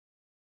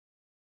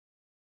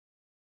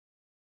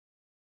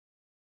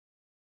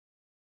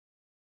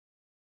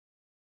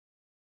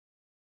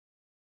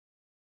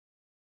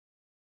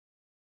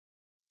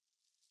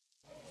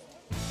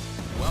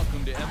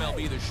to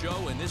MLB The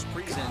Show in this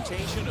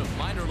presentation of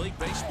minor league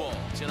baseball.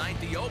 Tonight,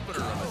 the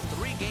opener of a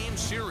 3-game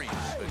series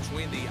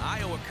between the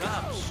Iowa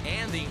Cubs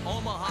and the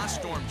Omaha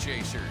Storm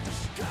Chasers.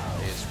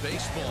 It's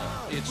baseball,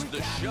 it's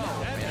The Show,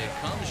 and it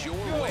comes your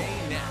way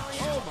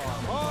next.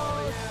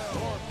 Omaha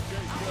Storm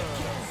Chasers.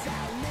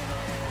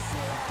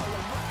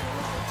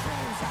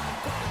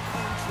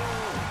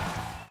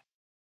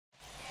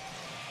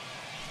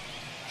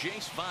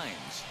 Jace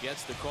Vines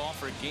gets the call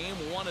for game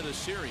 1 of the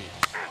series.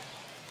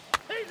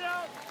 He's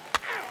out.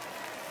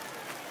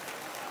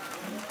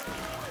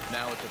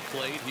 Now at the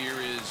plate, here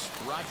is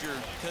Roger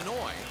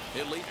Canoy.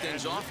 He'll lead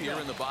things off here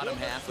in the bottom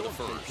half of the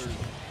first.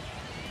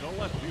 The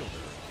left fielder.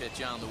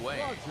 Pitch on the way.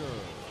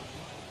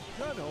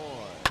 Roger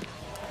Canoy.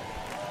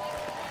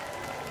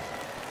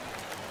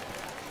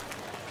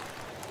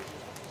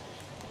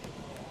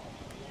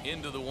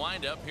 Into the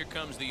windup. Here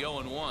comes the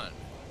 0-1.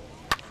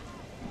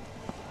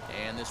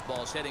 And this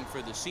ball's heading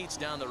for the seats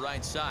down the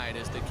right side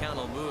as the count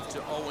will move to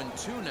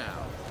 0-2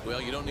 now.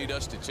 Well, you don't need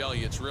us to tell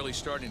you it's really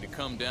starting to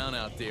come down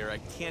out there. I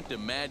can't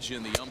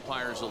imagine the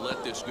umpires will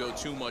let this go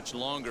too much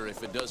longer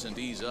if it doesn't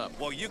ease up.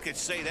 Well, you could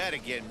say that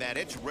again, Matt.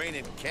 It's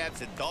raining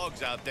cats and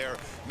dogs out there.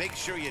 Make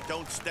sure you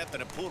don't step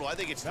in a poodle. I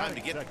think it's time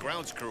to get the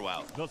grounds crew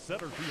out. The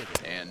center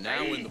fielder. And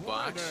now in the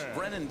box,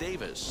 Brennan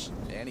Davis.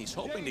 And he's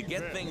hoping to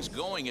get things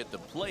going at the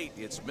plate.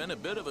 It's been a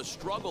bit of a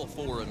struggle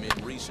for him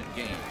in recent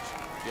games.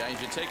 Guys,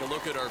 you take a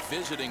look at our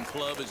visiting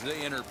club as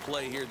they enter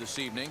play here this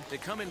evening. They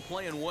come in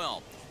playing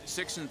well.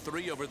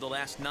 6-3 over the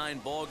last 9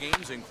 ball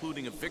games,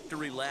 including a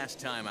victory last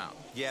time out.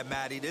 Yeah,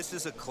 Matty, this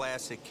is a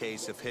classic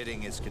case of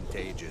hitting is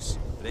contagious.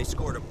 They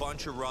scored a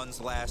bunch of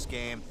runs last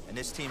game, and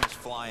this team is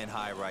flying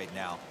high right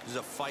now. There's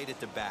a fight at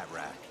the bat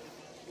rack.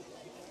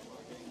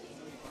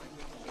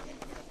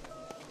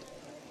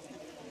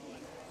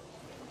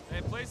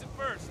 Hey, plays it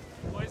first.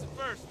 Plays it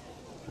first.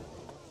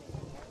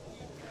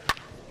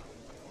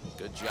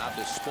 Good job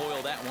to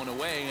spoil that one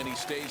away, and he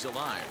stays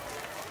alive.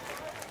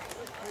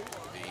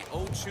 The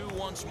 0-2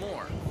 once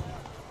more.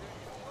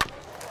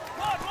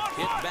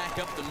 Hit back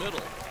up the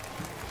middle.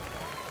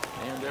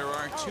 And there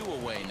are 2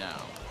 away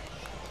now.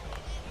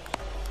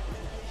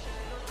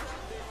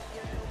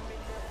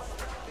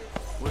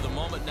 With a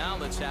moment now,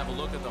 let's have a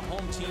look at the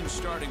home team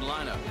starting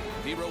lineup.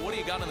 Vero, what do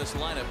you got in this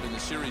lineup in the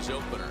series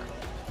opener?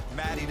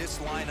 Matty, this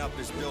lineup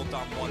is built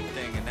on one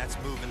thing, and that's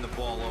moving the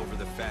ball over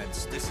the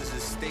fence. This is a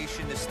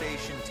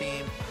station-to-station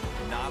team.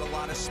 Not a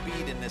lot of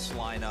speed in this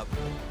lineup,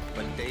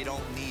 but they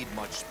don't need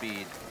much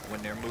speed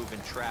when they're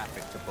moving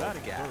traffic to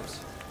both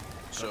gaps.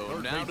 So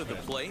now to the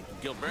plate,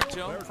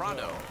 Gilberto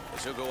Prado,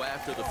 as he'll go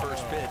after the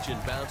first pitch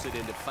and bounce it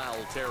into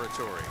foul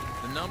territory.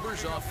 The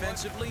numbers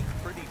offensively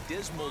pretty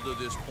dismal to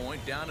this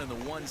point, down in the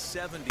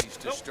 170s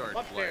to start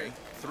play.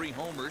 3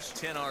 homers,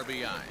 10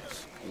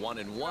 RBIs.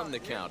 1-1 the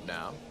count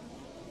now.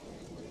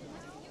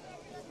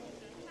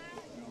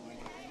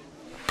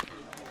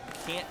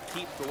 Can't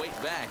keep the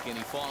weight back, and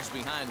he falls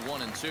behind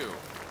 1-2.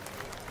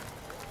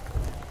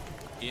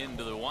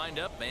 Into the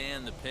windup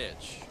and the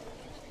pitch.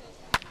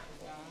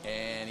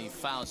 And he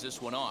fouls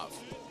this one off.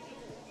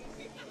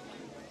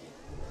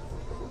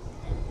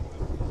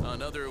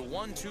 Another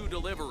 1-2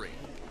 delivery.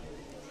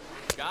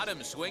 Got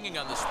him swinging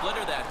on the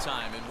splitter that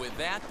time, and with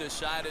that, the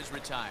side is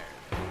retired.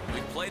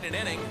 We played an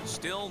inning,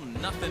 still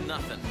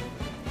 0-0.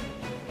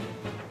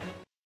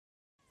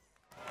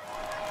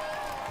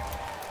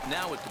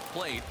 Now at the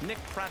plate,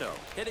 Nick Prado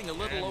hitting a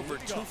little over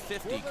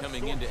 250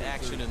 coming into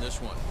action in this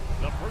one.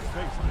 The first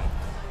baseman.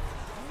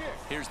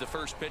 Here's the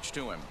first pitch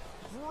to him.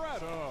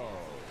 Prado.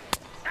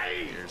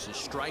 Here's a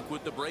strike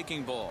with the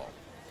breaking ball.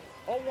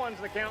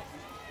 0-1's the count.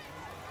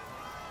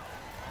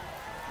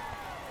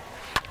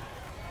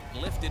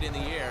 Lifted in the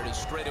air to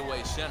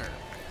straightaway center.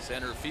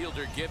 Center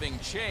fielder giving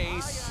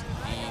chase.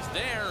 He's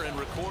there and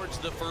records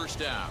the first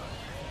down.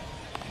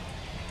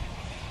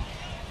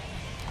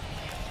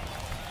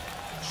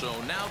 So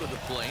now to the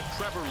plate,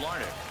 Trevor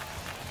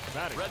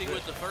Larnach. Ready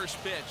with the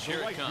first pitch.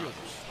 Here it comes.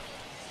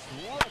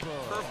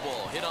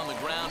 Curveball hit on the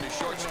ground to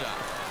shortstop.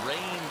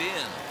 Reined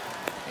in.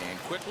 And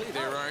quickly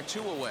there are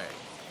 2 away.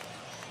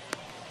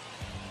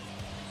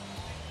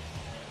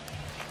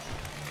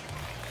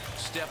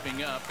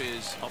 Stepping up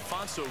is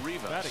Alfonso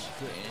Rivas.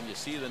 And you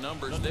see the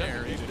numbers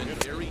there. He's been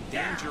very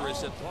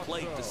dangerous at the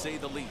plate, to say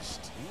the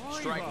least.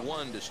 Strike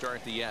 1 to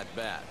start the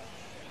at-bat.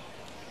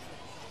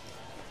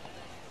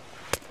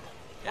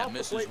 That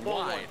misses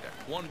wide.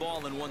 1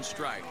 ball and 1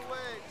 strike.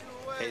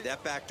 Hey,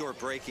 that backdoor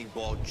breaking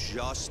ball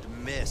just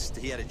missed.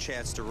 He had a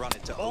chance to run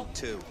it to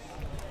 0-2.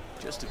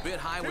 Just a bit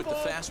high with the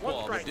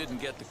fastball, but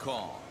didn't get the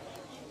call.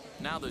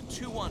 Now the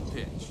 2-1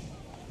 pitch.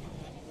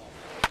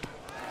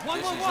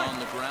 This is on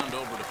the ground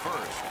over to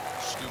first.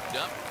 Scooped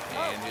up,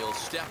 and he'll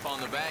step on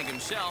the bag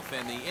himself,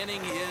 and the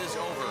inning is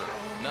over.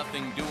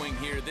 Nothing doing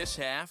here this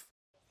half.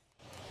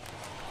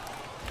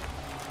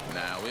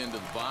 Now into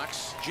the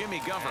box, Jimmy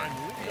Govern.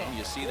 And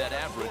you see that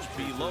average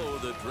below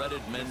the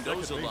dreaded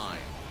Mendoza line.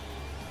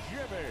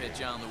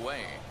 Pitch on the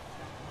way.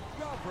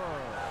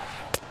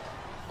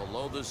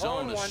 Below the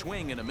zone, a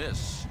swing and a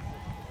miss.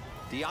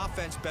 The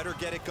offense better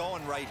get it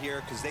going right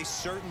here because they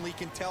certainly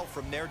can tell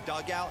from their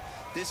dugout.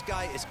 This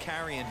guy is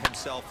carrying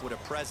himself with a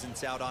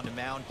presence out on the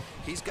mound.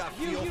 He's got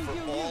feel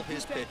for all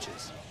his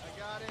pitches.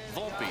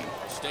 Volpe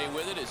stay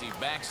with it as he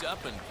backs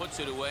up and puts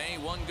it away.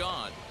 One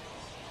gone.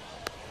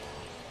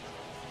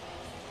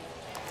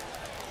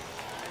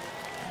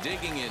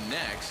 Digging in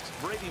next,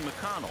 Brady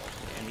McConnell,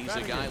 and he's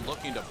a guy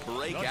looking to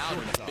break out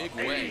in a big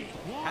way.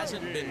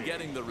 Hasn't been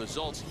getting the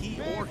results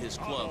he or his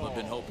club have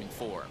been hoping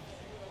for.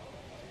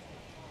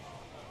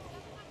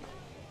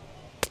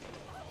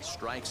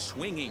 Strike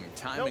swinging,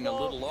 timing a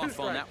little off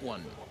on that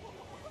one.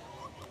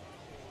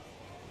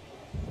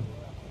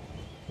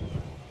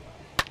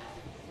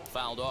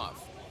 Fouled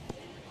off.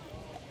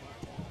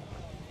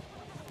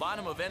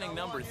 Bottom of inning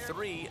number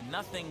 3,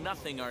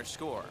 0-0 our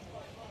score.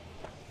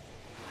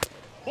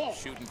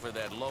 Shooting for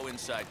that low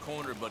inside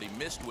corner, but he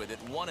missed with it.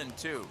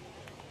 1-2.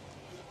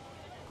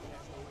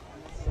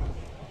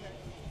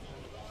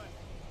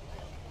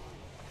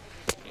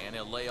 And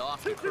he'll lay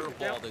off the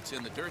curveball that's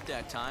in the dirt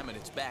that time, and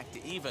it's back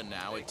to even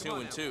now at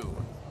 2-2.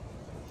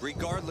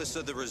 Regardless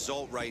of the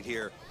result right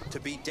here, to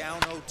be down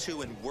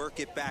 0-2 and work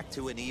it back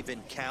to an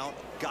even count,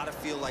 gotta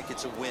feel like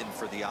it's a win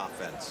for the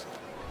offense.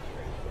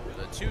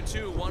 The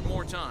 2-2 one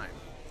more time.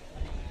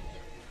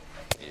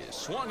 Is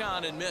swung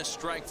on and missed,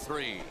 strike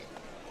 3.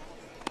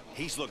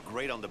 He's looked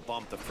great on the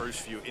bump the first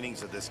few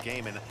innings of this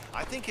game, and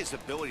I think his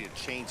ability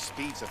to change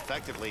speeds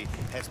effectively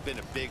has been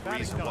a big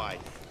reason why.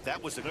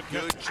 That was a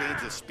good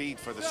change of speed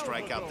for the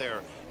strikeout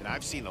there, and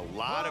I've seen a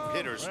lot of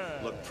hitters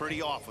look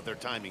pretty off with their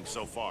timing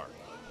so far.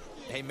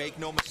 Hey, make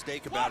no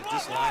mistake about it,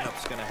 this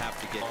lineup's going to have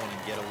to get on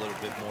and get a little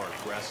bit more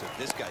aggressive.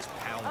 This guy's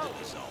pounding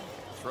the zone.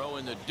 Throw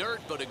in the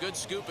dirt, but a good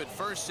scoop at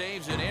first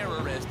saves an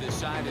error as this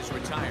side is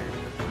retired.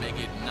 Make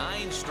it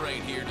 9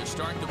 straight here to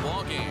start the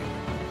ball game.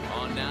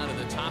 On now to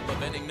the top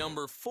of inning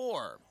number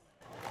 4.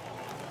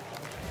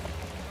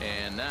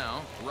 And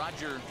now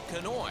Roger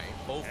Canoy,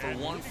 0 for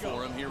 1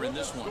 for him here in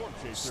this one.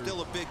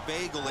 Still a big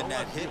bagel in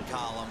that hit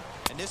column,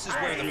 and this is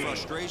where the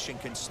frustration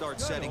can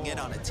start setting in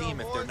on a team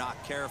if they're not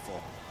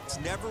careful. It's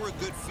never a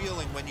good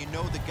feeling when you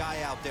know the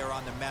guy out there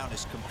on the mound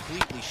is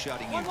completely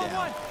shutting you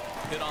down.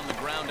 Hit on the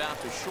ground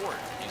out to short.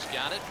 He's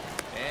got it,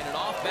 and an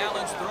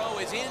off-balance throw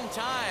is in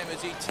time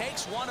as he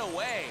takes one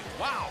away.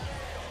 Wow.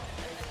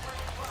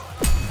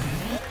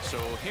 So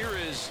here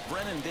is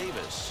Brennan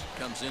Davis.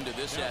 Comes into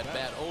this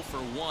at-bat 0 for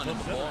 1 in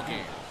the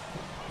ballgame.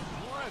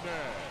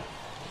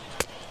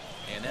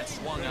 And that's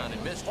swung on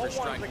and missed for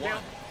strike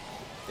 1.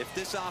 If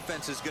this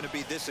offense is going to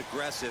be this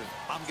aggressive,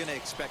 I'm going to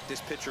expect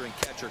this pitcher and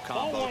catcher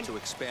combo to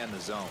expand the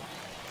zone.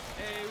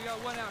 Hey, we got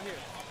one out here.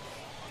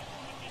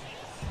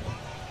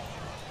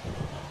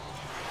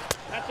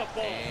 That's a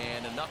ball.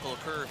 And a knuckle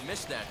curve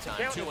missed that time.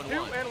 2-1.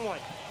 2-1.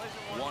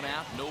 One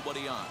out,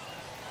 nobody on.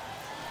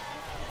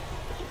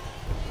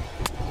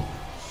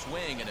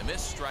 Swing and a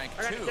miss, strike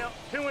 2.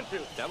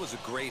 2-2. That was a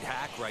great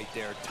hack right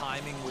there.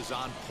 Timing was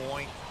on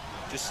point.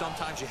 Just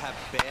sometimes you have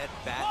bad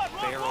bat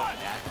barrel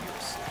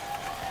accuracy.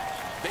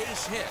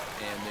 Base hit,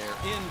 and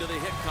they're into the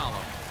hit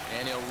column.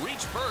 And he'll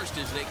reach first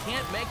as they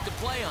can't make the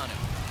play on him.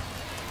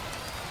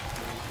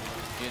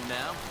 In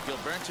now,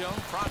 Gilberto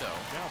Prado.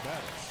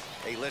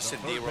 Hey, listen,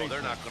 D-Roll,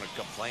 they're not going to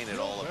complain at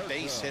all. A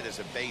base hit is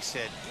a base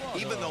hit,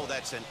 even though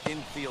that's an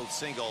infield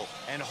single.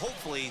 And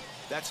hopefully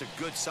that's a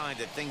good sign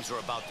that things are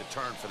about to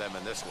turn for them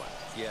in this one.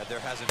 Yeah, there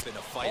hasn't been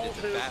a fight at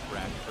the bat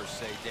rack, per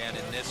se, Dan,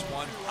 in this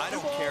one. I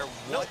don't care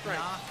what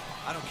knock.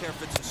 I don't care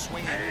if it's a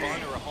swinging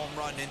bunt or a home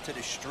run into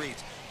the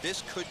streets.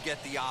 This could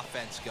get the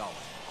offense going.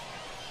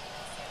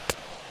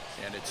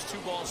 And it's 2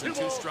 balls and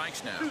 2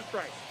 strikes now. 2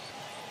 strikes.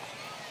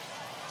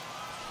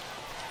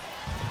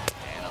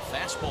 And a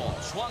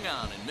fastball swung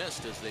on and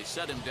missed as they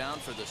set him down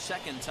for the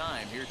 2nd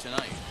time here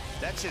tonight.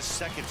 That's his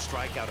 2nd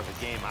strikeout of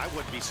the game. I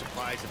wouldn't be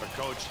surprised if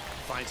a coach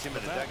finds him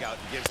in the dugout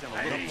and gives him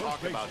a little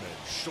talk about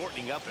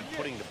shortening up and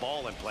putting the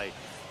ball in play.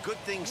 Good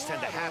things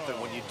tend to happen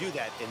when you do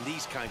that in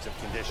these kinds of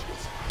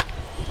conditions.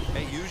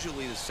 Hey,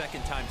 usually the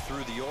 2nd time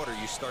through the order,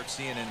 you start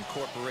seeing an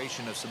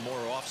incorporation of some more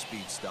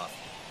off-speed stuff.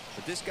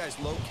 But this guy's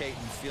locating,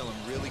 feeling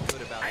really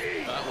good about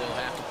it. We'll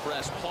have to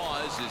press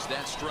pause as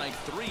that strike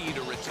 3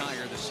 to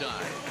retire the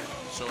side.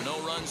 So no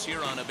runs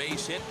here on a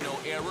base hit, no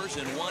errors,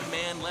 and 1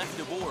 man left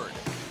aboard.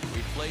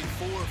 We played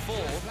 4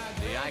 full.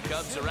 The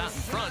I-Cubs are out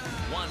in front,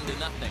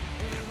 1-0.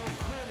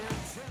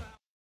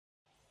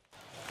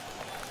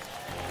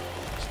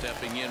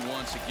 Stepping in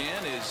once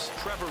again is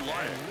Trevor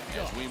Larned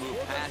as we move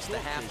past the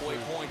halfway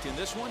point in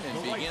this one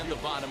and begin the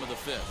bottom of the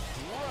 5th.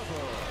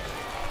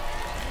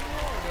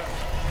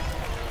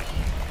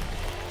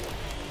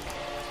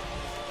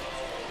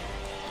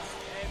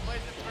 Hey,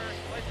 place it first.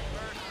 Place it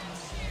first.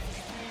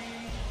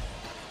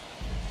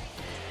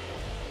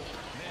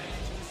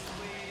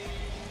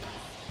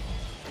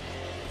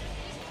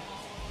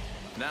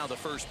 Now the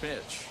first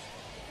pitch.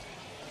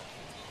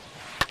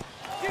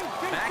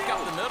 Back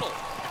up the middle.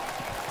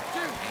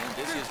 And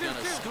this is going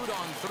to scoot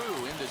on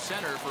through into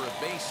center for a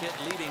base hit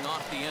leading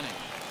off the inning.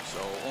 So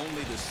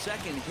only the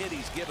second hit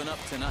he's given up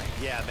tonight.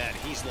 Yeah, man,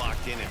 he's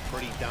locked in and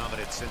pretty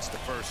dominant since the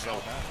first.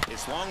 So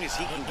as long as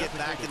he can get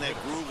back in that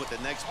groove with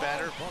the next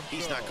batter,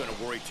 he's not going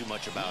to worry too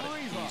much about it.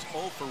 He's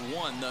 0 for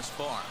 1 thus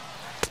far.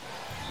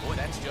 Boy,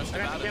 that's just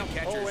about in the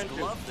catcher's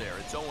glove there.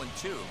 It's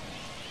 0-2.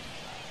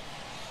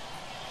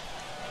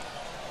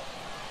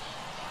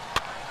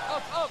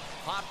 Up.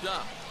 Popped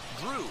up.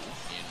 Drew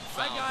in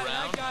foul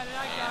ground.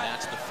 And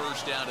that's the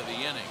first out of the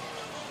inning.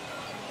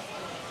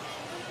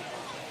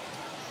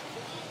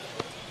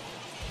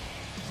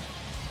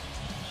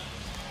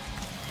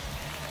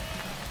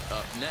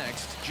 Up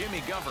next,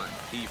 Jimmy Govern.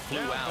 He flew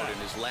out in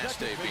his last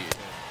debut.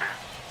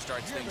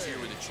 Starts things here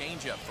with a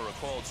changeup for a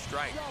called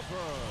strike.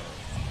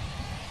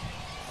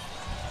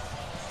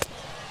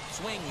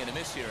 Swing and a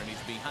miss here, and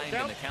he's behind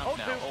in the count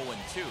now,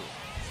 0-2.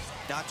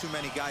 Not too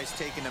many guys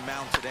taking the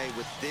mound today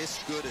with this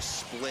good a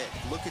split.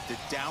 Look at the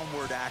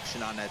downward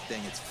action on that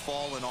thing. It's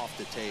falling off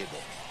the table.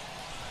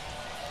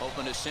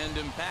 Hoping to send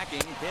him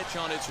packing. Pitch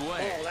on its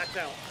way. Oh, that's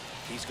out.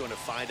 He's going to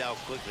find out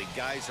quickly.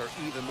 Guys are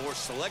even more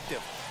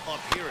selective up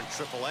here in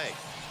AAA.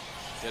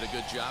 Did a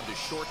good job to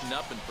shorten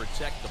up and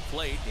protect the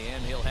plate,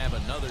 and he'll have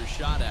another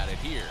shot at it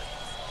here.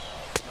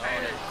 Oh,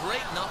 and a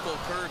great knuckle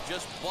curve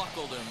just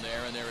buckled him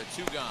there, and there are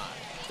 2 gone.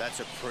 That's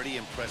a pretty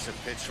impressive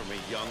pitch from a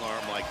young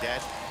arm like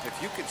that. If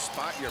you can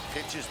spot your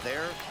pitches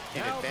there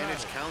in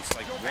advantage counts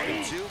like 1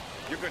 and 2,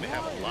 you're going to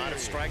have a lot of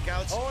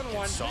strikeouts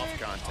in soft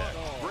contact.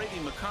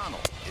 Brady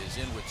McConnell is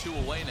in with 2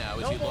 away now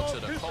as he looks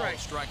at a called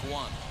strike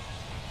 1.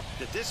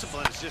 The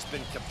discipline has just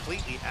been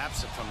completely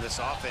absent from this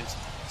offense.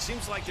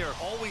 Seems like they're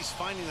always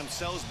finding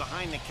themselves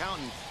behind the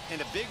count, and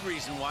a big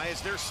reason why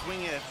is they're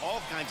swinging at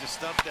all kinds of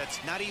stuff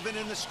that's not even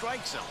in the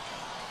strike zone.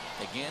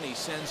 Again, he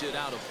sends it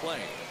out of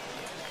play.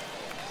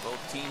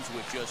 Both teams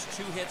with just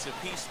 2 hits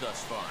apiece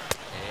thus far.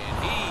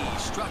 And he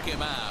struck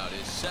him out,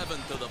 his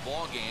 7th of the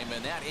ball game,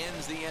 and that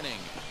ends the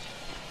inning.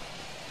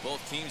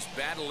 Both teams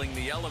battling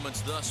the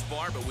elements thus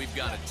far, but we've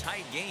got a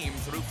tight game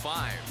through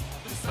 5.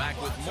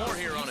 Back with more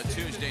here on a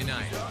Tuesday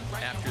night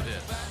after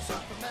this.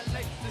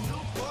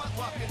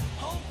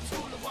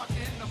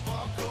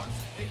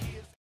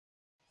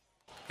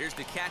 Here's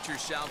the catcher,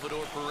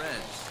 Salvador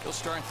Perez. He'll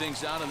start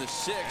things out in the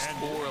 6th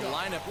for a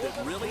lineup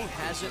that really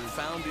hasn't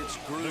found its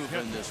groove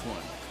in this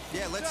one.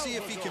 Yeah, let's see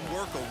if he can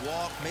work a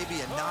walk, maybe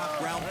a knock,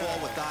 ground ball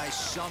with eyes,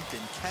 something.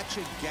 Catch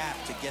a gap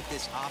to get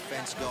this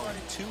offense going.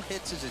 2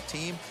 hits as a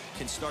team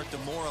can start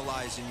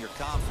demoralizing your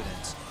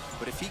confidence.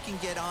 But if he can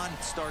get on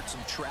and start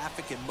some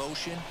traffic in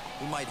motion,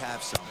 we might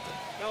have something.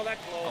 No,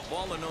 that's low. A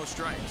ball and no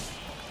strikes.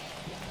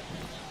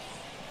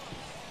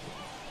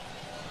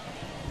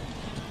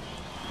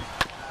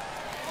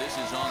 This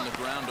is on the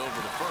ground over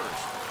to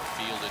first.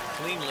 Fielded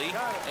cleanly,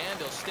 and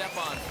he'll step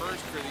on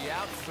first for the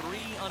out, 3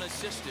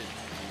 unassisted.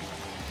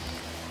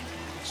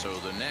 So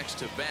the next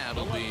to bat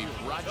will be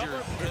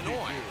Roger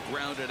Benoit,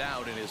 grounded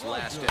out in his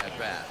last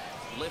at-bat.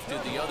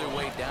 Lifted the other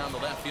way down the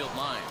left field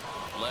line.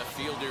 Left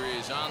fielder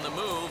is on the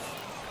move.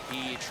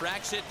 He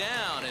tracks it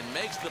down and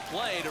makes the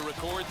play to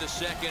record the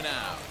 2nd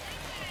out.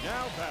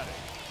 Now batting,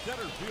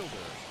 center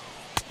fielder.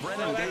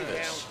 Brennan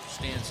Davis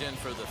stands in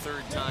for the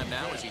 3rd time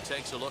now as he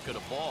takes a look at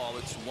a ball.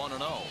 It's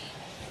 1-0.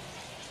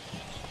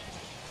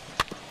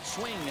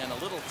 Swing and a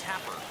little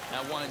tapper.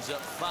 That winds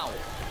up foul.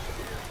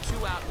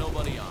 2 out,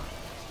 nobody on.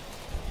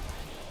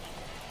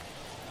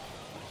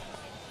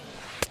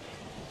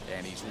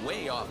 And he's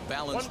way off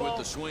balance with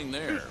the swing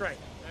there. 2 strikes.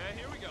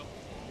 Here we go.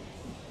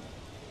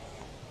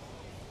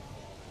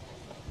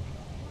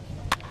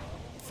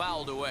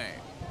 Fouled away.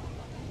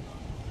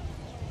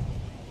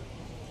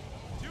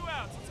 2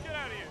 outs. Let's get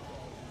out of here.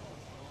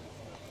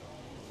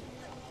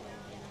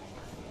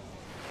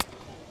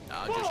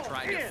 Just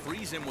trying to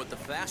freeze him with the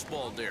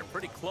fastball there.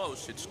 Pretty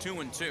close. It's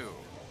 2-2.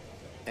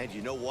 And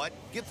you know what?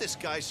 Give this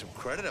guy some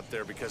credit up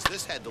there because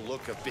this had the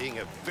look of being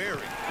a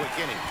very quick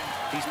inning.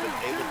 He's been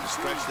able to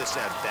stretch this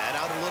at-bat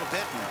out a little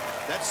bit, and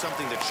that's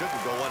something that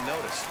shouldn't go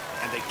unnoticed.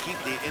 And they keep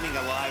the inning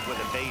alive with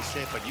a base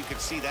hit, but you can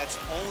see that's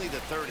only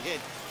the 3rd hit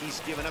he's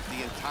given up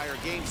the entire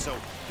game, so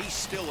he's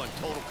still in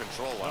total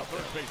control out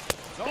there.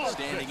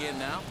 Standing in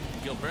now,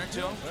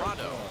 Gilberto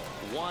Prado.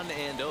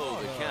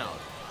 1-0 the count.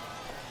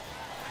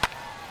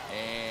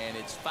 And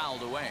it's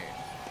fouled away.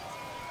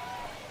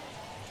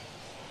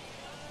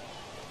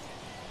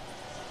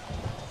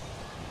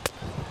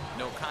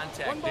 No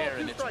contact there,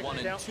 and it's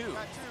 1-2.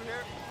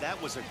 That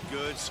was a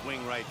good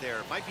swing right there.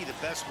 It might be the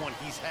best one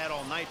he's had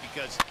all night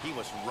because he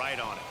was right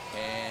on it.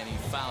 And he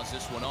fouls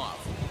this one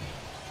off.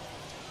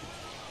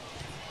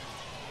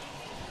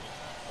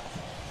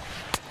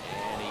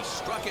 And he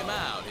struck him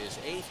out, his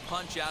 8th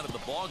punch out of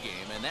the ball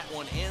game, and that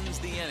one ends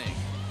the inning.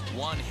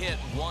 1 hit,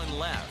 1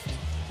 left.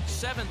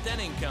 7th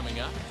inning coming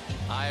up.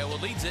 Iowa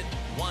leads it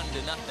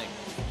 1-0.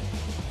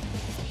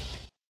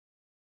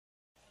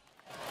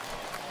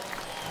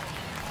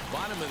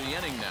 Bottom of the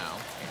inning now,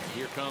 and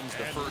here comes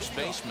the first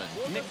baseman,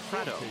 Nick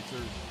Prado.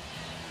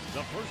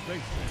 The first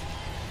baseman,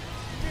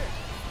 Nick.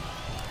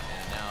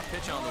 And now a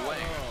pitch on the way.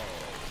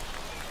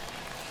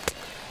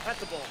 That's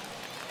the ball.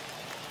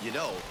 You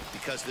know,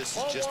 because this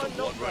is just a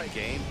one-run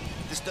game,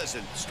 this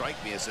doesn't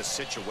strike me as a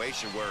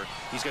situation where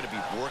he's going to be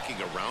working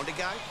around a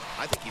guy.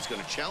 I think he's going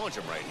to challenge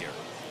him right here.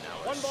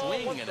 Now a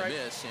swing and a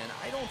miss, and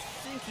I don't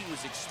think he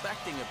was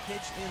expecting a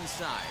pitch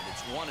inside.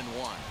 It's 1-1.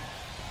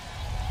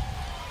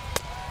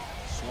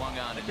 Swung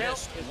on and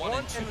missed.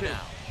 1-2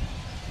 now.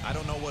 I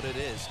don't know what it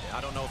is.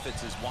 I don't know if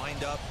it's his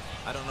windup.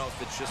 I don't know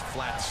if it's just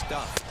flat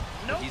stuff.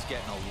 But he's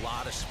getting a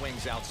lot of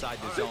swings outside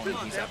the zone, and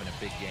he's having a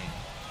big game.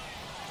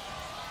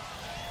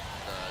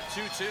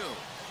 2-2.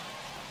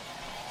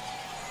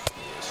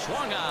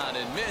 Swung on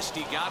and missed.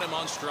 He got him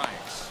on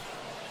strikes.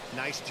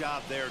 Nice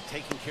job there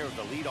taking care of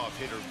the leadoff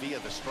hitter via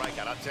the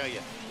strikeout. I'll tell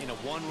you, in a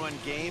one-run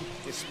game,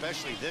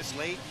 especially this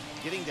late,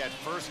 getting that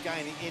first guy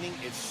in the inning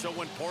is so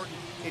important.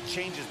 It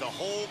changes the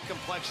whole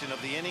complexion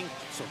of the inning,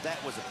 so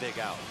that was a big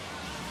out.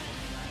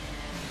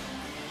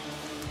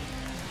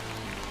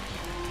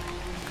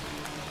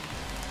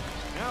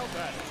 Now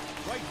batting,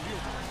 right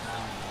fielder,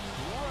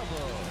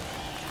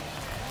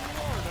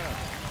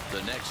 Larnach.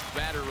 The next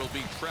batter will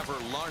be Trevor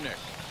Larnach,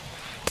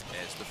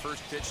 as the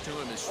first pitch to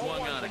him is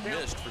swung on and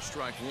missed for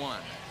strike one.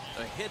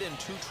 A hit and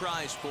 2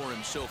 tries for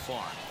him so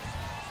far.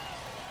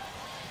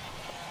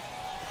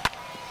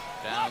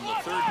 Down the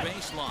third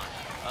baseline.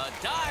 A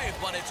dive,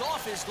 but it's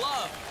off his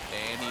glove.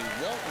 And he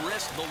won't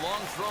risk the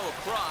long throw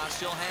across.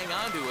 He'll hang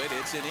on to it.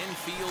 It's an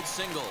infield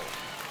single.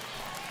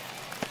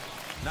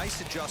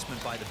 Nice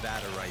adjustment by the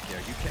batter right there.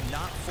 You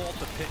cannot fault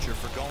the pitcher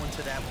for going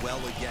to that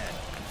well again.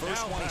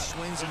 First one he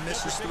swings and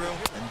misses through,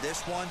 and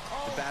this one,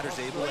 the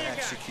batter's able to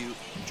execute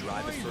and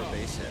drive it for a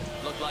base hit.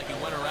 Looked like he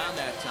went around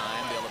that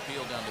time. They'll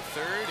appeal down to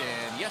third,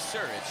 and yes,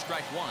 sir, it's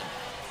strike one.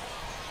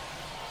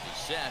 He's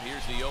set.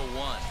 Here's the 0-1.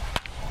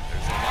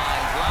 There's a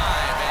line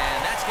drive,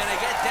 and that's going to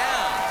get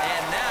down.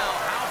 And now,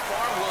 how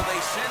far will they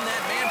send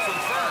that man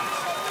from first?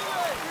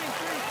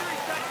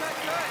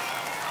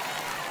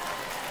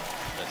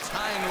 The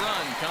tying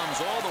run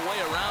comes all the way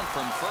around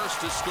from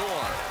first to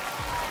score.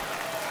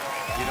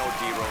 You know,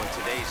 D-Row, in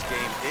today's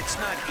game, it's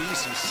not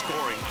easy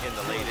scoring in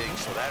the late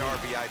innings, so that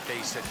RBI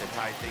base hit to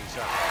tie things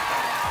up.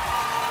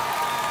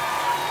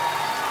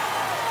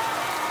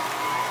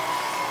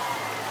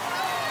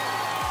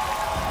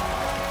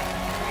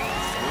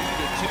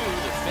 3-2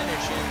 the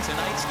finish in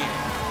tonight's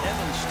game.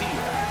 Evan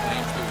Steele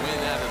claims the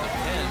win out of the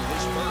pen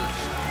his first.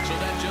 So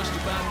that just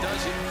about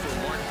does it for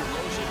Mark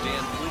DeRosa,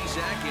 Dan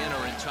Plesac, and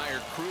our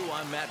entire crew.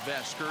 I'm Matt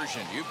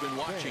Vasgersian. You've been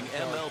watching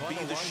MLB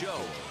The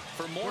Show.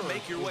 For more,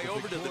 make your way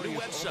over to the new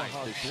website,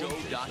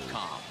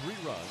 theshow.com. 3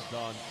 runs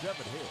on 7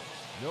 hits.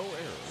 No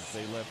errors.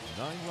 They left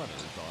 9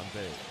 runners on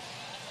base.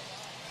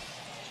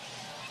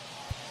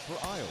 For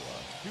Iowa,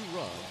 2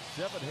 runs,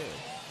 7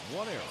 hits,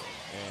 1 error,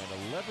 and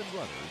 11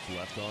 runners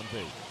left on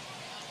base.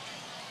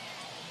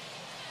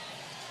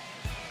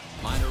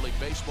 Minor League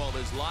Baseball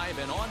is live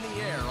and on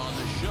the air on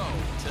the show.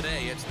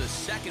 Today, it's the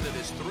second of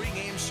this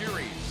 3-game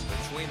series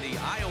between the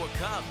Iowa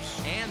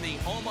Cubs and the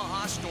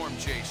Omaha Storm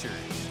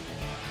Chasers.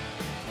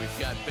 We've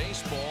got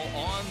baseball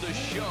on the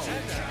show.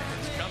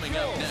 It's coming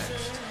up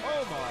next.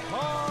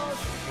 Omaha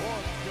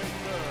Storm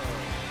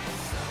Chasers.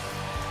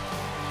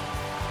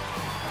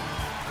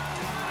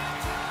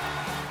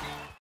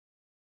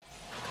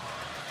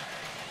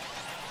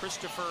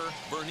 Christopher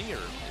Bernier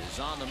is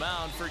on the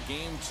mound for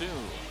game 2.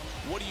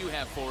 What do you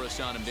have for us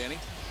on him, Danny?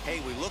 Hey,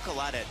 we look a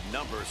lot at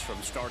numbers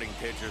from starting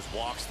pitchers,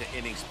 walks to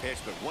innings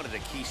pitched, but one of the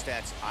key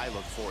stats I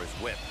look for is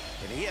whip.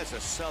 And he has a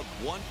sub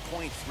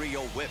 1.30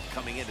 whip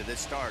coming into this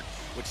start,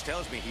 which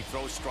tells me he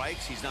throws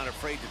strikes. He's not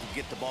afraid to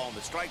get the ball in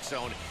the strike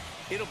zone.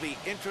 It'll be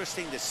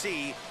interesting to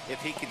see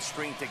if he can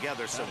string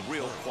together some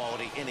real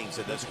quality innings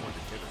in this one.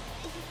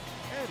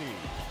 Eddie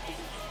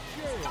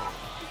James.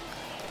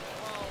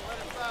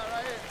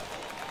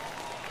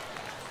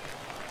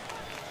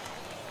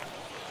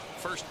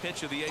 First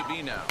pitch of the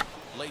AB now.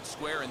 Late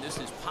square, and this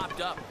is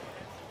popped up.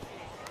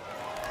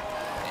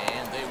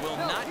 And they will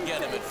not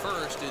get him at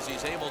first as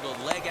he's able to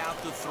leg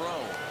out the throw.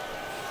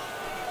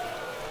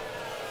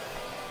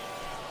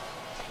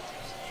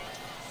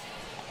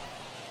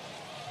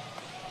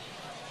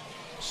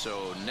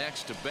 So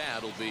next to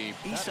bat will be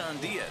Isan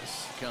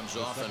Diaz. Comes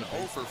off an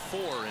 0 for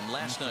 4 in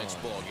last night's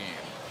ball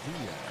game.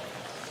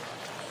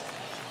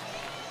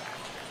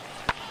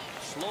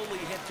 Slowly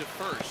hit to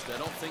first. I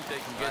don't think they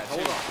can get two.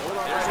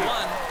 There's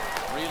one.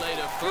 Relay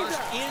to first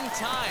in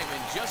time,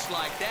 and just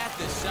like that,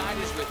 the side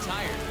is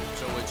retired.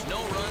 So it's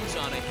no runs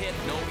on a hit,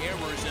 no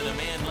errors, and a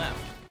man left.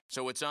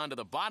 So it's on to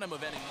the bottom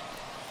of inning.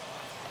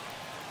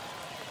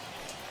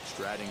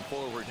 Striding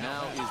forward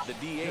now is the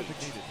DH,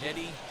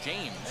 Eddie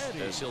James,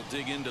 as he'll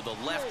dig into the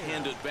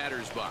left-handed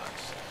batter's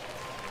box.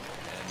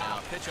 And now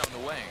pitch on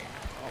the way.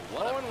 Oh,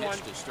 what a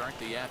pitch to start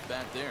the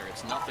at-bat there.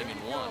 It's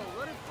 0-1.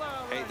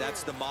 Hey,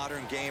 that's the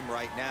modern game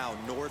right now.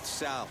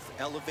 North-south.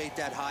 Elevate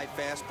that high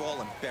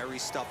fastball and bury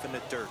stuff in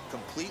the dirt.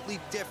 Completely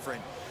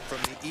different from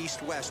the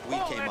east-west we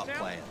came up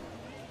playing.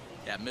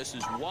 That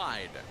misses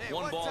wide.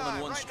 1 ball and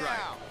 1 strike.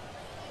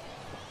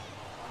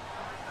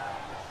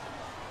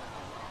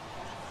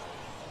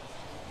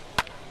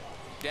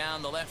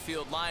 Down the left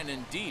field line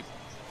and deep.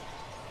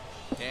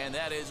 And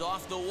that is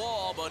off the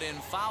wall, but in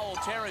foul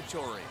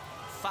territory.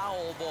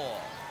 Foul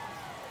ball.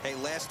 Hey,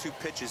 last two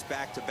pitches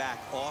back-to-back,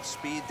 off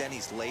speed, then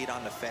he's late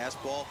on the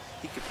fastball.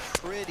 He could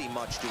pretty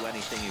much do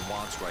anything he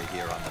wants right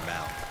here on the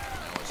mound.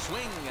 Now a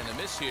swing and a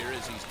miss here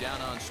as he's down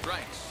on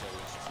strikes.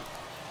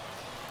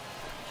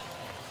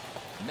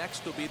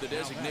 Next will be the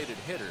designated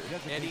hitter.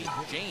 Eddie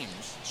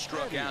James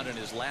struck out in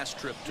his last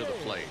trip to the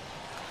plate.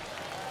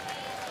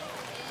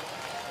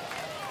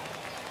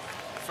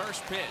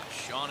 First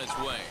pitch on its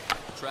way.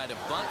 Try to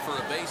bunt for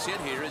a base hit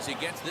here as he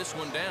gets this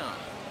one down.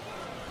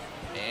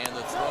 And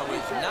the throw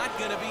is not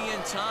going to be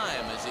in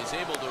time as he's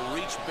able to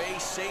reach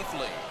base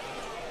safely.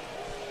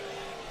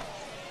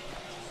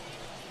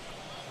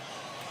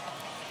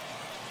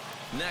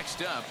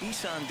 Next up,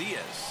 Isan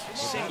Diaz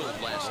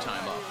singled last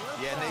time up.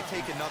 Yeah, and they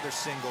take another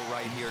single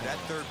right here. That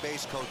third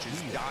base coach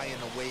is dying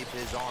to wave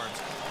his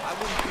arms. I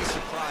wouldn't be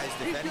surprised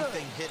if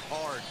anything hit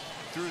hard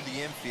through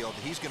the infield.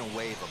 He's going to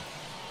wave them.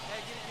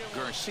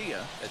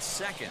 Garcia at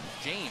second.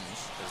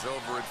 James is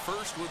over at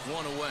first with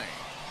one away.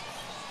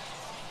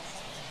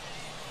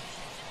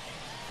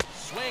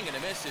 Swing and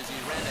a miss as he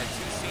ran that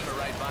two-seamer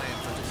right by him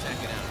for the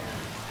second out.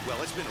 Well,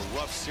 it's been a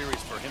rough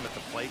series for him at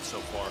the plate so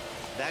far.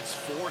 That's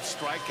 4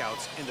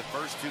 strikeouts in the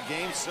first 2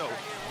 games, so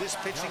this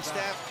pitching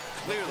staff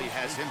clearly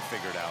has him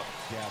figured out.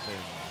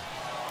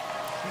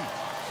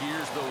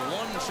 Here's the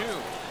 1-2,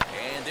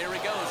 and there he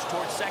goes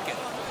towards second.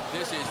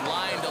 This is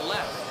line to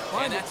left,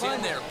 and that's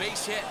in there.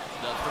 Base hit.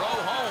 The throw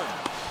home.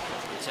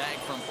 The tag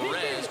from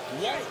Perez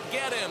won't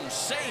get him.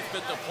 Safe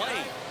at the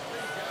plate.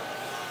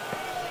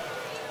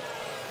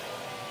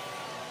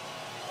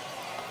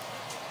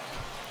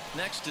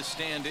 Next to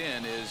stand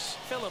in is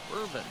Phillip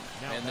Ervin,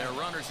 and their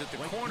runners at the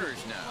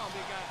corners now.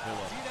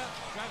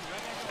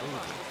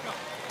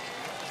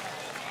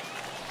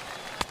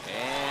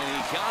 And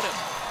he got him,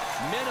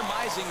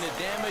 minimizing the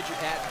damage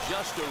at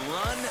just a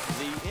run.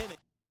 The inning.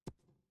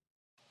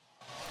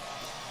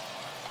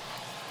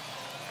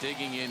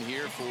 Digging in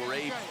here for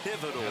a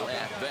pivotal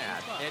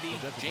at-bat, Eddie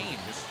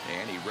James,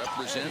 and he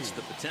represents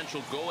the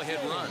potential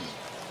go-ahead run.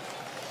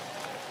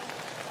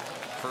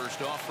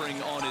 First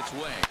offering on its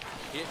way.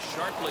 Hit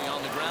sharply on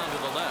the ground to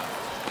the left,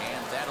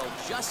 and that'll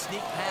just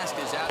sneak past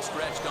his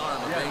outstretched arm.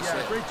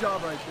 Yeah, great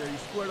job right there.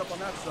 You squared up on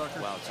that sucker.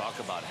 Well, talk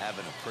about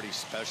having a pretty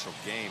special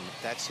game.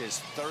 That's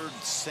his 3rd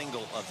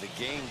single of the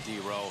game,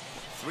 D-Row.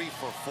 3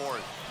 for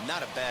 4.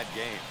 Not a bad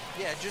game.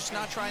 Yeah, just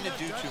not trying to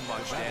do too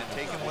much, Dan.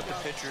 Taking what the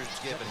pitcher's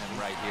giving him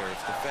right here. If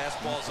the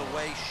fastball's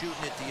away,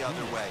 shooting it the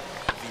other way.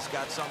 If he's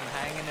got something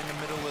hanging in the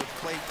middle of the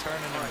plate,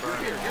 turning and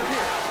burning.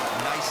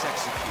 Nice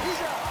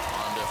execution.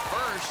 On to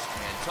first,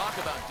 and talk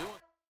about doing.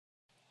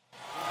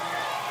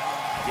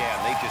 Yeah,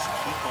 they just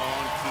keep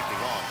on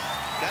keeping on.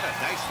 Got a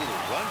nice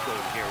little run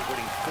going here,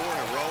 winning 4 in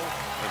a row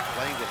and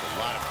playing with a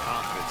lot of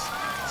confidence.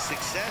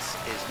 Success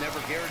is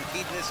never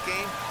guaranteed in this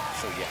game,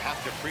 so you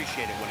have to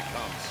appreciate it when it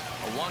comes.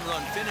 A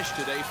 1-run finish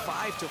today,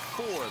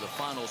 5-4 the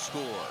final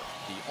score.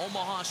 The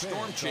Omaha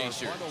Storm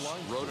Chasers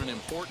rode an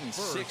important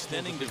 6th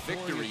inning to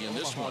victory in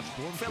this one.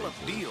 Phillip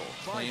Deal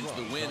claims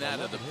the win out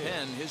of the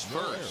pen, his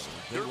first.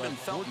 Durbin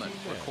Feltman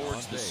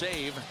records the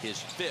save,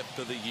 his 5th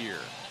of the year.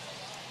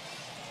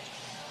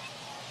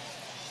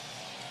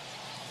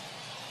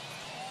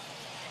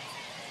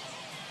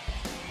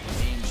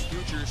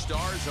 Future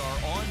stars are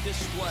on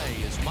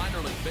display as minor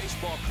league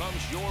baseball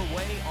comes your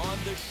way on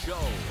the show.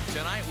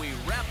 Tonight we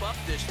wrap up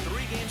this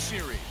 3-game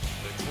series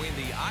between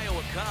the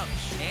Iowa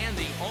Cubs and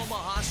the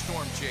Omaha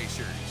Storm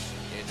Chasers.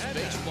 It's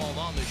baseball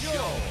on the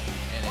show,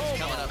 and it's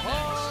coming up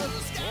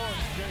next.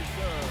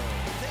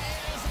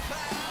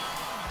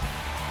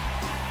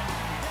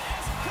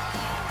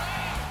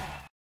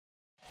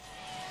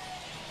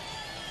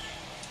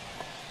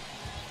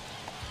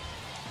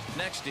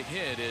 Next to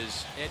hit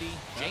is Eddie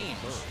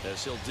James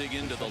as he'll dig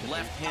into the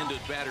left-handed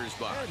batter's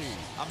box.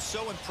 I'm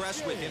so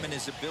impressed with him and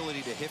his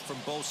ability to hit from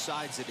both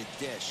sides of the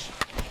dish.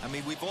 I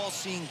mean, we've all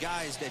seen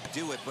guys that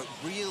do it, but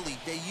really,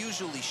 they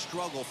usually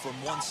struggle from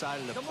one side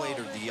of the plate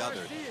or the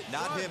other.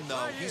 Not him,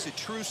 though. He's a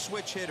true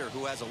switch hitter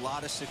who has a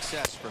lot of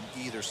success from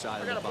either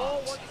side of the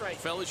box.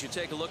 Fellas, you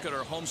take a look at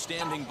our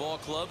homestanding ball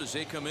club as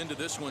they come into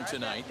this one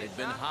tonight. They've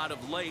been hot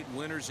of late,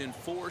 winners in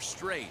 4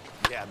 straight.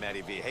 Yeah,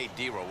 Matty V. Hey,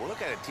 D-Row, we're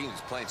looking at a team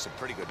that's playing some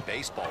pretty good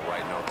baseball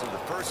right now. Through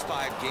the first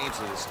 5 games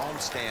of this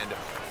homestand,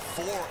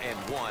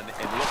 4-1,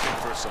 and looking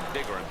for some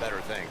bigger and better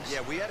things.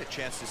 Yeah, we had a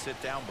chance to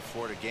sit down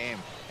before the game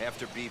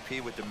after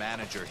BP with the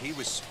manager. He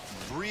was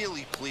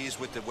really pleased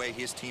with the way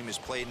his team has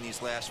played in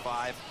these last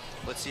 5.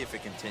 Let's see if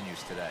it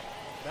continues today.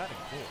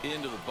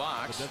 Into the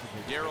box,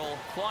 Darryl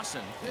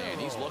Clausen, and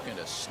he's looking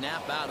to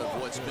snap out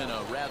of what's been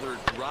a rather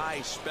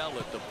dry spell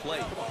at the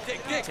plate.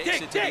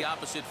 Takes it to the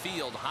opposite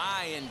field,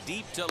 high and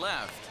deep to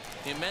left.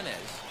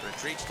 Jimenez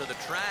retreats to the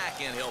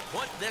track, and he'll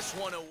put this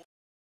one away.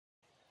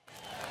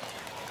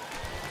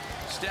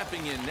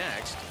 Stepping in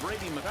next,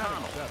 Brady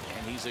McConnell,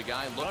 and he's a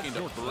guy looking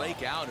to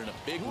break out in a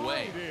big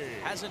way.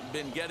 Hasn't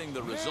been getting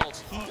the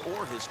results he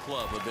or his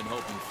club have been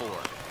hoping for.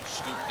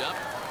 Scooped up,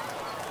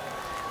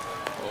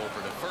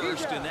 over to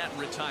first, and that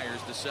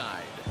retires the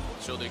side.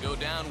 So they go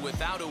down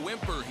without a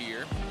whimper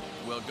here.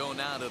 We'll go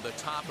now to the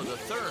top of the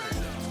third.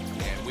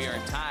 And we are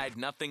tied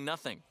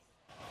 0-0.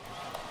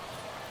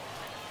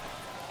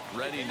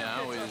 Ready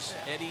now is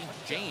Eddie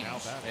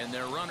James. And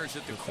they're runners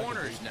at the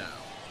corners now.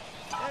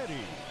 Eddie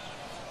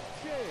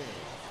James.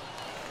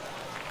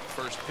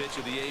 First pitch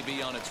of the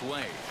AB on its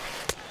way.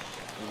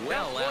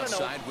 Well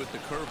outside with the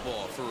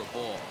curveball for a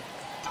ball.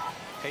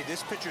 Hey,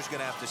 this pitcher's going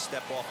to have to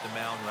step off the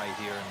mound right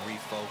here and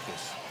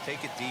refocus.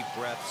 Take a deep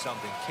breath,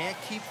 something. Can't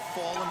keep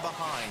falling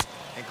behind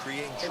and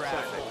creating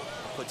traffic.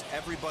 Puts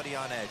everybody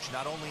on edge,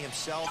 not only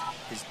himself,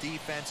 his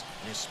defense,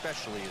 and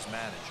especially his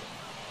manager.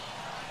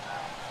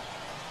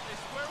 Hey,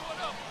 square one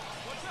up.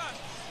 What's that?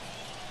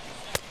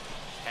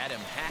 Had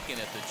him hacking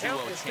at the 2-0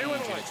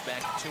 change, and it's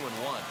back to 2-1.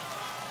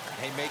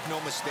 Hey, make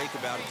no mistake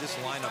about it, this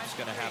lineup's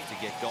going to have to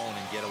get going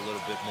and get a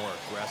little bit more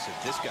aggressive.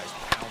 This guy's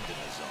pounding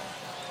his zone.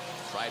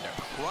 Tried to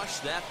crush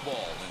that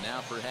ball, and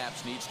now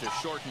perhaps needs to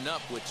shorten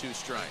up with 2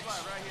 strikes.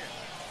 Right here.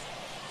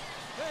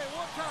 Hey,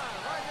 one time,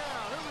 right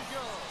now. Here we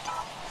go.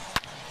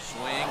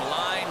 Swing,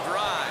 line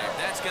drive.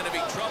 That's going to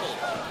be trouble.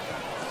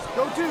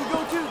 Go two,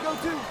 go two, go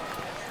two.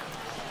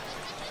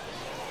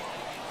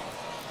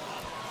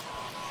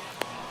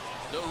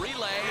 The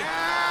relay.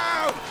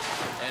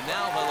 And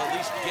now they'll at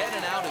least get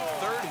an out at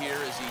third here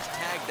as he's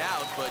tagged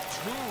out, but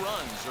 2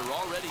 runs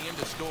are already in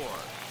to score.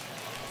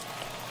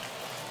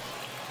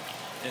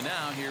 And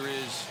now here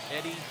is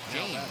Eddie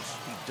James.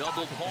 He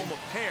doubled home a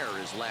pair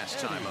his last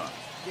time up.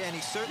 Yeah, and he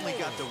certainly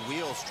got the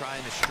wheels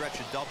trying to stretch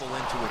a double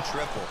into a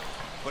triple.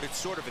 But it's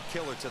sort of a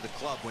killer to the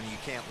club when you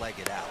can't leg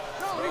it out.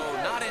 Throw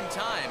not in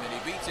time, and he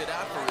beats it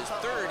out for his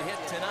 3rd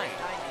hit tonight.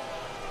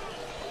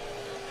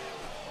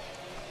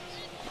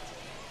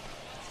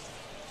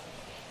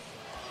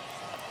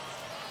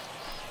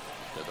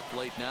 To the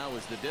plate now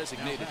is the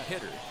designated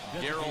hitter,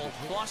 Darryl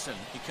Clausen.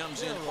 He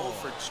comes in 0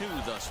 for 2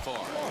 thus far.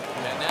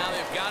 And now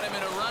they've got him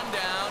in a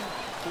rundown.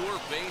 Poor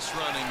base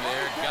running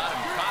there. Got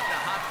him caught in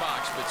a hot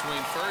box between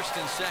first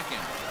and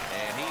second.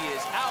 And he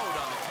is out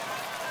on the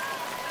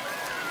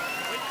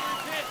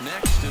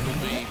next, it'll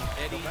be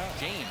Eddie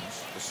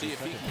James. We'll see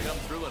if he can come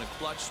through in a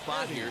clutch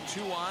spot here.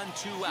 2 on,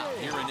 2 out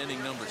here in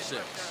inning number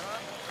 6.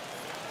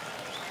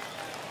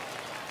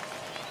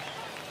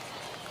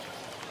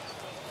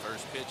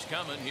 First pitch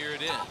coming. Here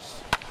it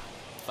is.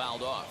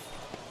 Fouled off.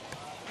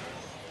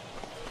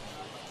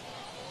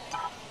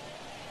 Come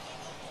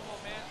on,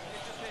 man.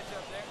 Get your pitch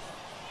up there.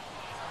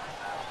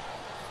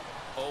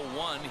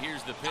 0-1.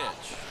 Here's the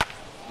pitch.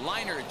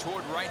 Liner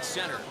toward right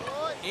center.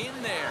 In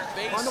there.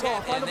 Base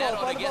hit, find and the that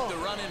ball, ought to find the get ball. the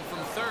run in from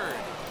third.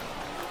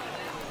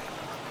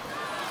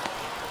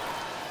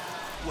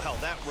 Well,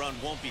 that run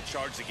won't be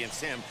charged against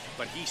him,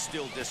 but he's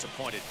still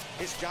disappointed.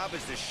 His job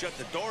is to shut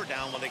the door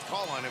down when they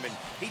call on him, and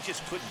he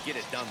just couldn't get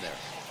it done there.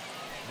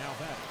 Now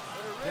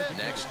batting.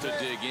 Next to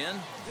dig in,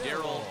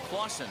 Darryl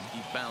Clausen.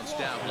 He bounced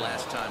out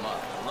last time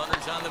up.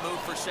 Runners on the move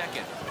for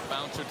second.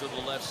 Bouncer to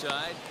the left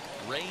side.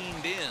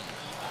 Reined in.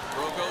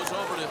 Throw goes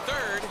over to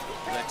third.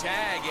 The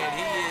tag, and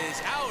he is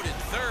out at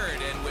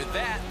third. And with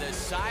that, the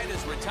side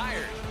is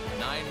retired.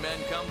 9 men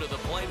come to the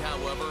plate,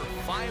 however.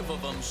 5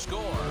 of them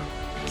score.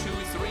 2,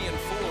 3, and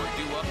 4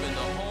 due up in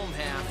the home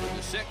half of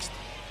the 6th.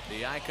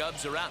 The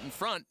I-Cubs are out in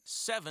front,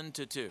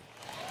 7-2.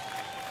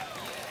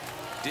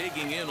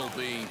 Digging in will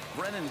be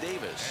Brennan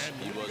Davis.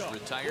 He was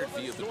retired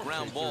via the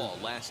ground ball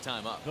last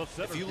time up.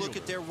 If you look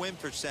at their win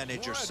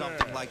percentage or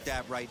something like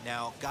that right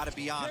now, got to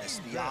be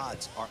honest, the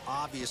odds are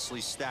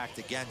obviously stacked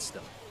against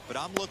them. But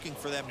I'm looking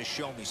for them to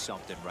show me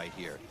something right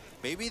here.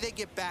 Maybe they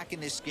get back in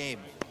this game.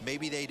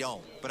 Maybe they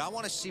don't. But I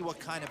want to see what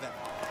kind of...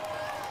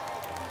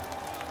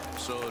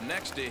 So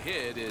next to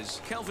hit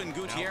is Kelvin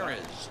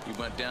Gutierrez. He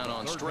went down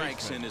on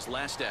strikes in his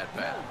last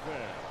at-bat.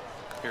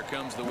 Here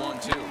comes the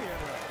 1-2.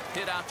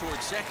 Hit out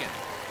towards second.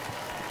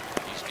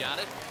 He's got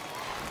it.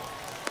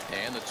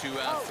 And the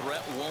 2-out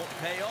threat won't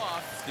pay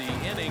off.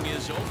 The inning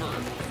is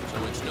over.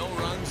 So it's no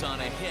runs on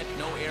a hit,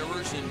 no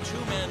errors, and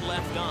 2 men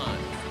left on.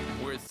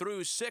 We're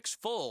through 6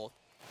 full.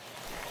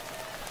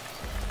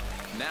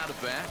 Now to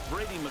bat,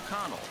 Brady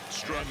McConnell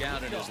struck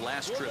out in his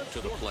last trip to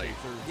the plate.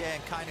 Yeah,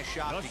 and kind of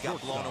shocked he got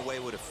blown away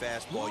with a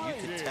fastball. You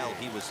could tell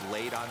he was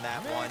late on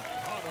that one.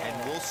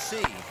 And we'll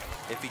see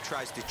if he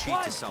tries to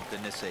cheat to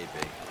something this AB.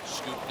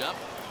 Scooped up.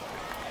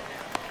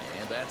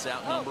 And that's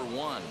out number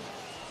 1.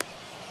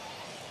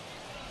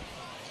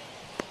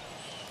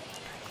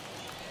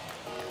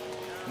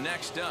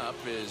 Next up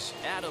is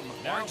Adam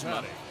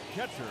Artsma.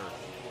 Catcher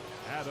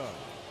Adam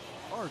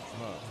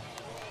Artsma.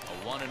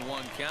 A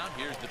 1-1 count.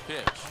 Here's the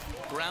pitch.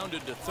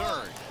 Grounded to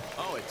third.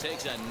 Oh, it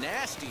takes a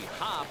nasty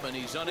hop, and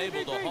he's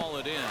unable to haul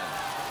it in.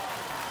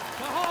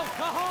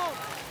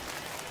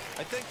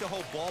 I think the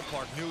whole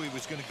ballpark knew he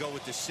was going to go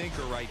with the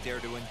sinker right there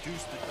to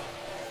induce the...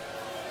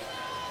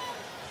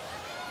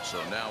 So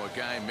now a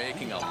guy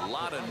making a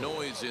lot of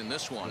noise in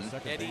this one,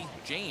 Eddie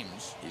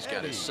James. He's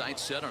got his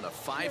sights set on a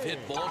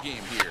 5-hit ball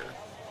game here.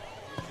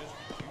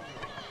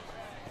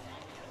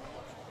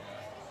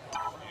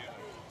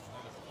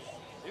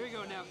 Here we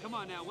go now. Come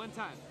on now. One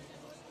time.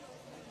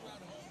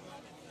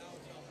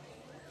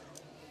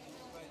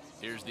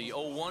 Here's the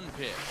 0-1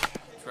 pitch.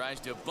 Tries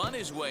to bunt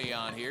his way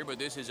on here, but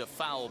this is a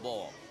foul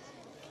ball.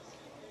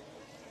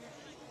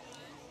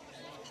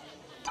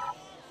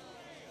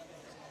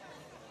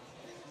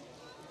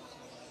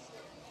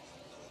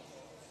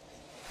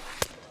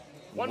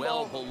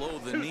 Well below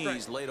the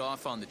knees, laid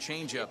off on the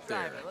changeup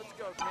there. Let's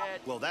go,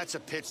 Ted. Well, that's a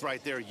pitch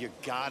right there you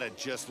gotta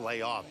just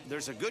lay off.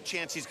 There's a good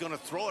chance he's going to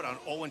throw it on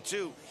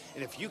 0-2,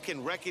 and if you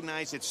can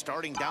recognize it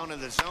starting down in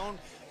the zone,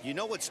 you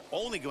know it's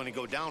only going to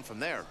go down from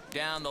there.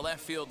 Down the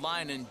left field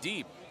line and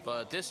deep,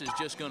 but this is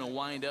just going to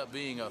wind up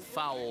being a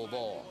foul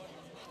ball.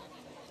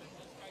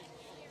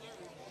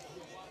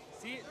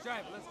 See it,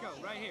 drive it. Let's go.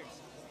 Right here.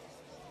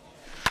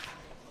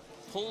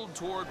 Pulled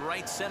toward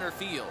right center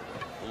field.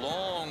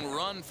 Long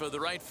run for the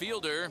right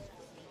fielder.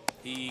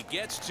 He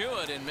gets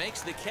to it and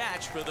makes the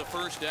catch for the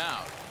first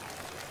out.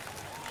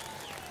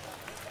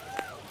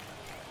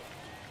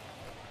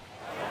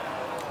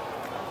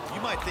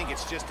 You might think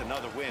it's just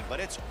another win, but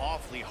it's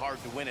awfully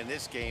hard to win in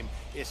this game,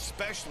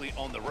 especially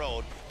on the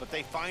road. But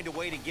they find a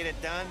way to get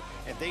it done,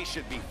 and they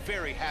should be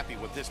very happy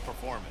with this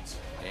performance.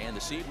 And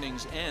this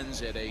evening's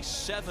ends at a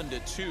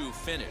 7-2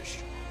 finish.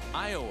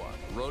 Iowa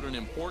rode an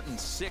important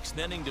 6th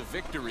inning to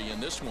victory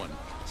in this one.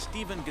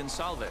 Steven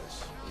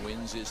Gonsalves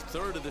wins his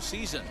 3rd of the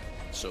season.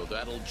 So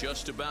that'll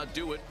just about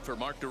do it. For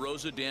Mark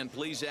DeRosa, Dan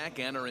Plezak,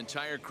 and our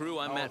entire crew,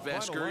 I'm Matt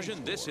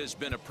Vasgersian. This has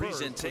been a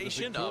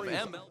presentation of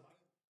ML.